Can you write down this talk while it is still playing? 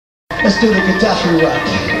Let's do the Gadaffi rap.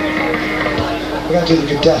 We're gonna do the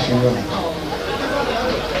Gadaffi rap.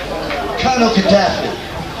 Colonel Gadaffi.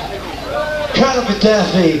 Colonel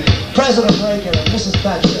Gadaffi, President Reagan, and Mrs.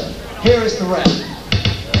 Thatcher. Here is the rap.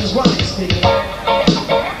 This is Ronnie speaking.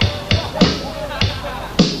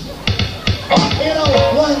 You know,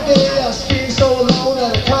 one day I was feeling so alone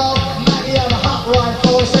that I called Maggie on the hotline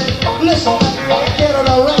phone saying, listen, Maggie, I get an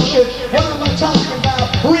erection. What am I talking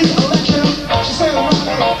about? Re-election? She said, Ronnie,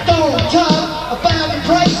 don't talk about the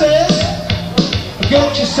prices.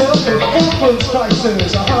 Get yourself a Falklands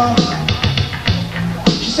crisis,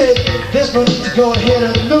 She said, there's no need to go ahead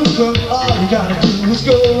and nuke them. All you gotta do is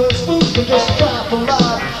go and spook them. Just drop a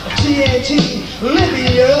lot of TNT.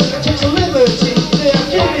 Libya takes a liberty. They're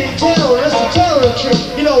giving terrorists a territory.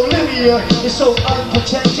 You know, Libya is so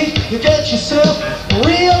unprotected. You get yourself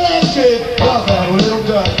re-elected. Love that little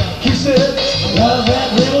duck. He said, love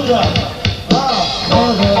that little duck. Oh,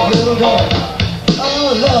 love that little duck.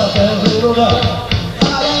 Oh, love that little duck.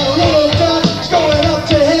 Little duck is going up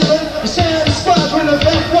to heaven. The Santa Squadron of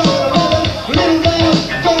F-111. Little man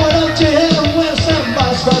going up to heaven when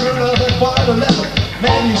somebody's Squadron of F-111.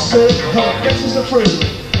 Man, you say her prices are free.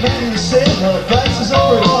 Man, you say her prices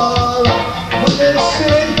are free. Alright,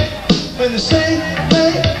 when they say,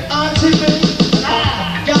 hey, on TV, and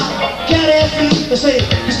I got Gadaffi, they say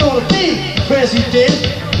he's gonna be president.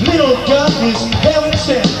 Little duck is heaven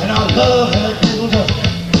sent, and I love that little duck.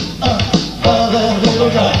 Love that little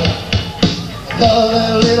duck. Love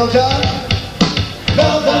that little duck.